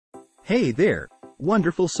Hey there,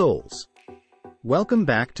 wonderful souls. Welcome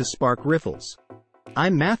back to Spark Riffles.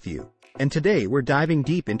 I'm Matthew, and today we're diving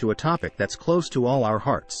deep into a topic that's close to all our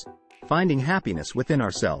hearts: finding happiness within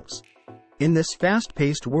ourselves. In this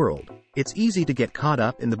fast-paced world, it's easy to get caught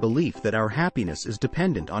up in the belief that our happiness is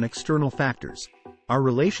dependent on external factors, our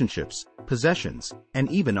relationships, possessions,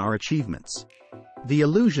 and even our achievements. The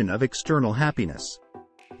illusion of external happiness.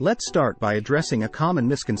 Let's start by addressing a common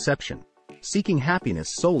misconception: seeking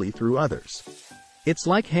happiness solely through others. It's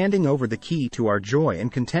like handing over the key to our joy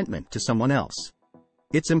and contentment to someone else.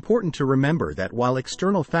 It's important to remember that while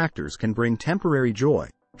external factors can bring temporary joy,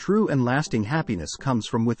 true and lasting happiness comes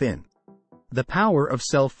from within. The power of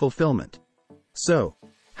self-fulfillment. So,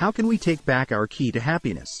 how can we take back our key to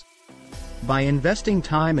happiness? By investing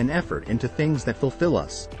time and effort into things that fulfill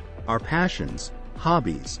us, our passions,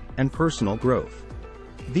 hobbies, and personal growth.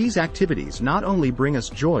 These activities not only bring us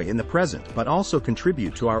joy in the present but also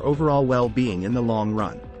contribute to our overall well-being in the long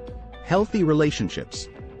run. Healthy relationships.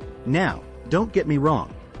 Now, don't get me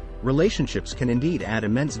wrong. Relationships can indeed add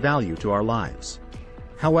immense value to our lives.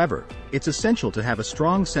 However, it's essential to have a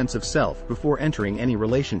strong sense of self before entering any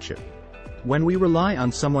relationship. When we rely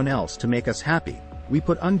on someone else to make us happy, we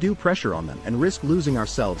put undue pressure on them and risk losing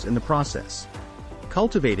ourselves in the process.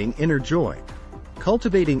 Cultivating inner joy.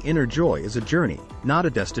 Cultivating inner joy is a journey, not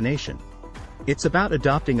a destination. It's about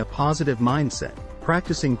adopting a positive mindset,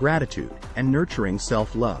 practicing gratitude, and nurturing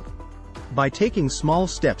self-love. By taking small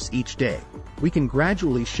steps each day, we can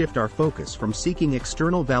gradually shift our focus from seeking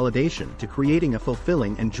external validation to creating a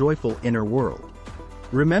fulfilling and joyful inner world.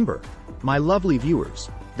 Remember, my lovely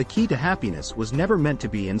viewers, the key to happiness was never meant to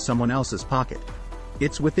be in someone else's pocket.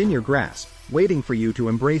 It's within your grasp, waiting for you to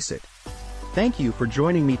embrace it. Thank you for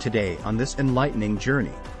joining me today on this enlightening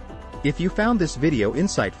journey. If you found this video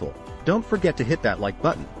insightful, don't forget to hit that like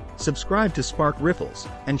button, subscribe to Spark Riffles,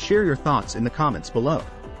 and share your thoughts in the comments below.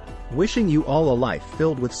 Wishing you all a life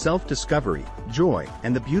filled with self-discovery, joy,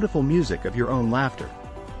 and the beautiful music of your own laughter.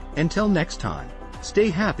 Until next time, stay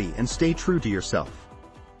happy and stay true to yourself.